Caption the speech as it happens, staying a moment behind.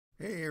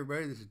Hey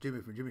everybody, this is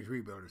Jimmy from Jimmy's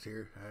Rebuilders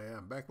here.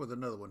 I'm back with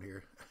another one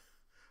here.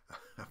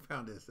 I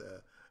found this,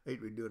 I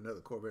hate to do another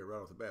Corvette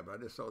right off the bat, but I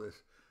just saw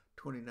this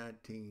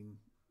 2019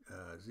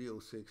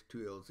 Z06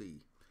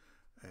 2LZ.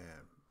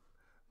 And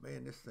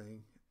man, this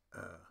thing,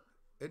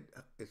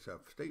 it's a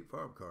State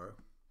Farm car,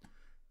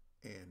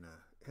 and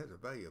it has a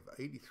value of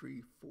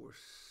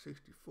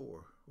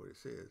 83,464, what it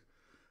says.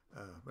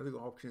 They're going to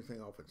auction this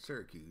thing off in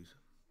Syracuse.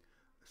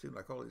 It seems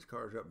like all these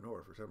cars are up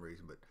north for some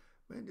reason, but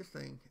man, this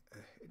thing,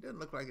 it doesn't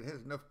look like it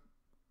has enough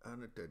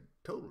on it to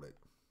total it.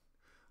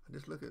 I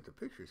just look at the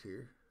pictures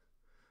here.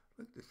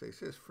 Look at this thing. It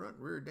says front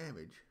and rear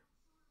damage.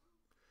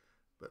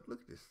 But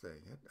look at this thing.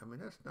 I mean,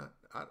 that's not,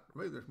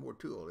 maybe there's more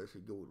to all this.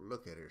 You go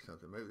look at it or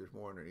something. Maybe there's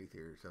more underneath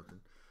here or something.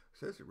 It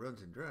says it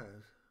runs and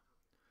drives.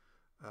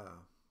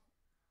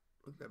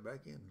 Look at that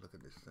back end. Look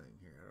at this thing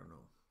here. I don't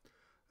know.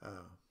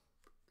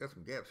 Got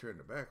some gaps here in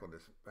the back on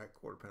this back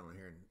quarter panel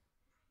here and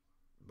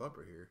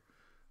bumper here.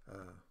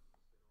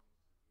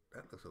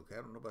 That looks okay.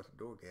 I don't know about the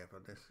door gap.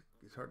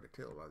 It's hard to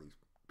tell. A lot of these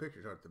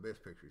pictures aren't the best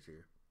pictures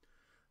here.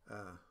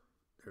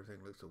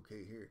 Everything looks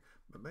okay here.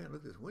 But man, look,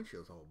 this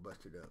windshield's all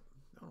busted up.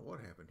 I don't know what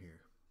happened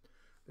here.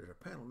 There's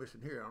a panel missing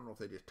here. I don't know if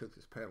they just took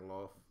this panel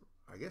off.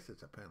 I guess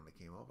it's a panel that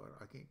came off.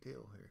 I can't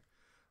tell here.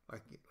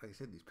 Like I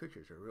said, these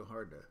pictures are real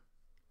hard to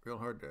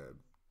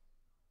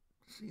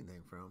see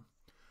anything from.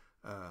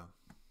 I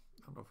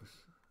don't know if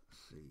it's,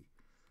 let's see.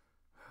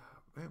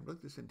 Man, look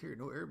at this interior.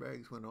 No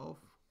airbags went off.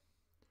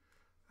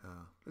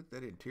 Look at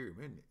that interior,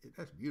 man.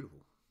 That's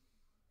beautiful.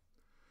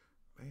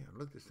 Man,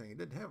 look at this thing. It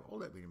doesn't have all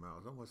that many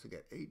miles. Almost it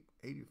got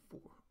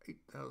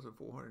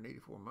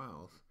 8,484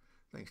 miles.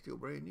 Thing's still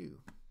brand new.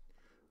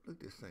 Look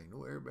at this thing.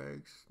 No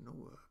airbags, no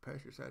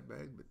passenger side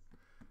bag, but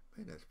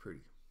man, that's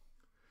pretty.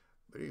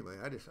 But anyway,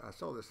 I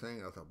saw this thing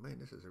and I thought, man,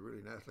 this is a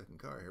really nice looking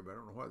car here, but I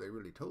don't know why they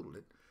really totaled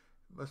it.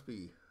 It must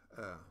be,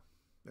 well,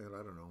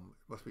 I don't know.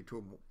 It must be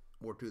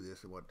more to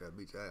this than what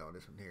meets the eye on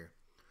this one here.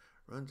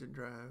 Runs and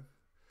drive.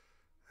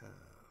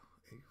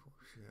 84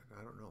 shit,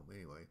 I don't know.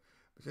 Anyway,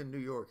 it's in New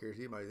York here. If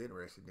anybody's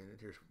interested in it,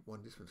 here's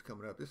one. This one's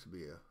coming up. This would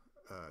be a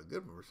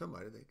good one for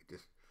somebody. They could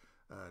just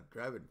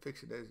drive it and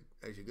fix it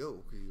as you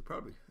go. Because you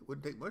probably, it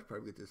wouldn't take much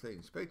probably to get this thing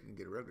inspected and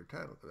get a regular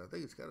title. Because I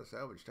think it's got a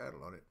salvage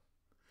title on it.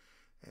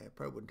 And it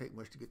probably wouldn't take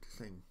much to get this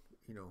thing,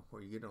 you know,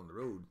 where you get on the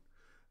road.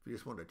 If you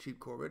just want a cheap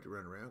Corvette to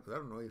run around. Because I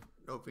don't know if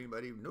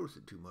anybody even noticed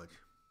it too much.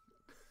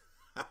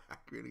 I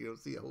really don't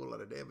see a whole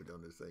lot of damage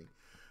on this thing.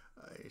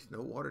 It's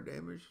no water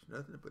damage,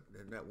 nothing, but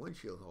that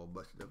windshield's all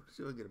busted up. Let's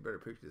see if I can get a better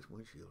picture of this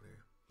windshield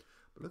here.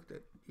 But look at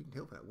that. You can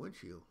tell that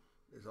windshield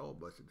is all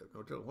busted up.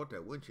 No telling what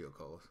that windshield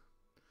costs.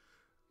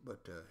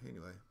 But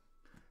anyway,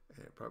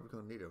 and probably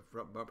going to need a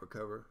front bumper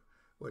cover,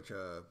 which,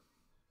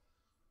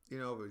 you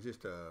know, if it was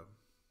just a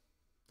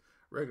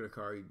regular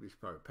car, you'd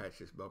just probably patch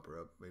this bumper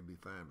up. Maybe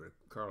be fine. But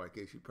a car like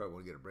this, you probably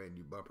want to get a brand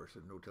new bumper,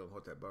 so no telling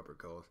what that bumper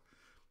costs.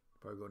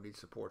 Probably going to need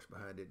supports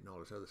behind it and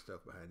all this other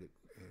stuff behind it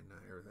and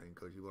everything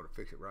because you want to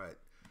fix it right.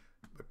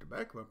 But the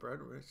back bumper, I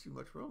don't really see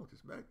much wrong with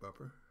this back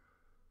bumper.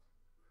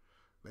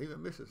 Maybe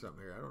I'm missing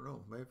something here. I don't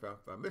know. Maybe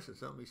if I'm missing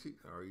something, you see,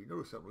 or you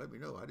notice something, let me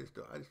know. I just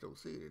don't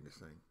see it in this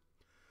thing.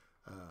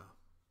 I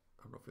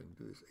don't know if we can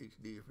do this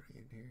HD or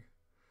anything in here.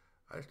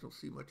 I just don't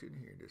see much in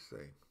here in this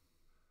thing.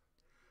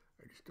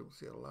 I just don't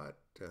see a lot.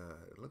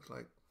 It looks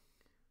like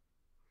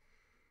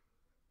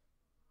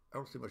I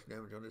don't see much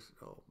damage on this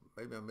at all.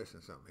 Maybe I'm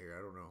missing something here.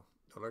 I don't know.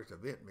 Oh, there's a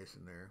vent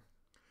missing there.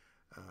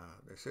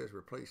 It says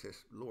replace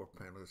this lower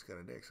panel that's got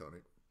an X on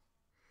it.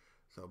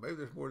 So maybe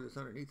there's more that's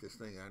underneath this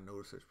thing. I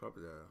noticed there's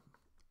probably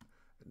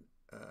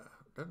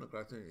doesn't look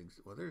like there's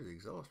well, there's the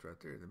exhaust right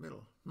there in the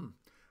middle.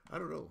 I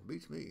don't know.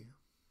 Beats me.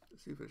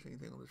 Let's see if there's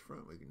anything on this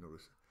front we can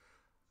notice.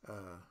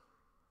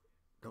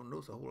 Don't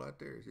notice a whole lot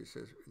there. It just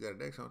says we got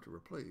an X on to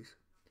replace.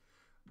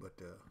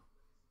 But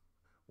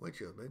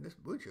windshield, man, this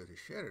windshield is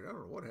shattered. I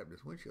don't know what happened to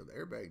this windshield. The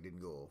airbag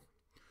didn't go off.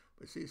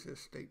 But see, it says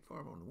State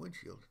Farm on the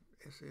windshield.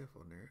 SF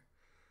on there.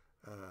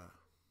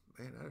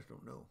 Man, I just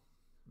don't know.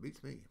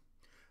 Beats me.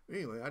 But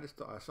anyway, I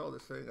saw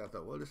this thing. I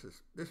thought, well, this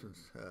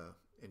one's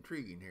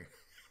intriguing here.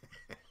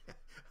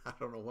 I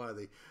don't know why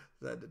they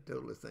decided to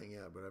total this thing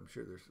out, but I'm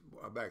sure there's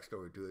a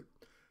backstory to it.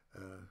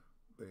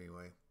 But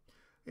anyway,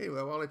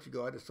 well, I'll let you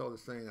go. I just saw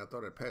this thing. I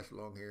thought I'd pass it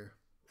along here.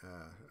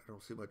 I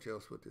don't see much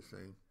else with this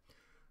thing.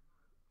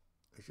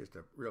 It's just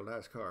a real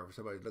nice car for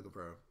somebody looking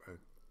for a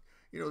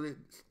you know,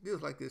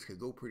 deals like this could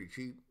go pretty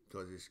cheap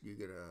because you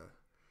get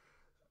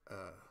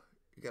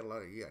you got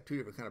two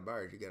different kind of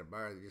buyers. You got a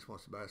buyer that just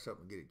wants to buy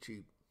something and get it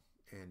cheap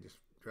and just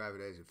drive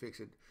it as you fix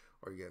it,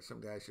 or you got some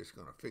guys just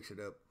going to fix it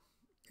up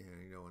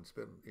and and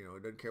spend, it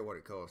doesn't care what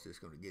it costs, just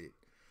going to get it.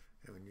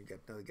 I mean, you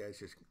got another guys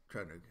just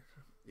trying to.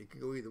 It can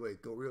go either way.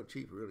 Go real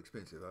cheap or real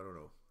expensive. I don't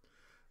know,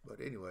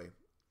 but anyway.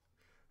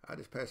 I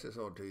just pass this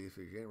on to you if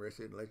you're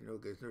interested and let you know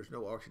because there's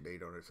no auction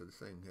date on it, so this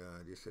thing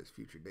just says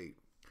future date.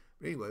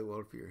 But anyway,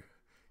 well, if you're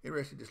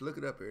interested, just look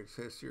it up here. It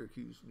says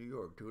Syracuse, New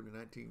York,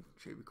 2019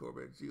 Chevy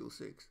Corvette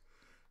Z06.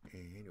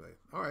 And anyway,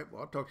 all right,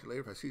 well, I'll talk to you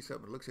later. If I see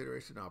something that looks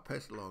interesting, I'll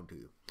pass it along to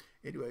you.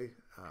 Anyway,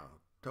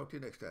 I'll talk to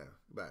you next time.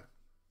 Bye.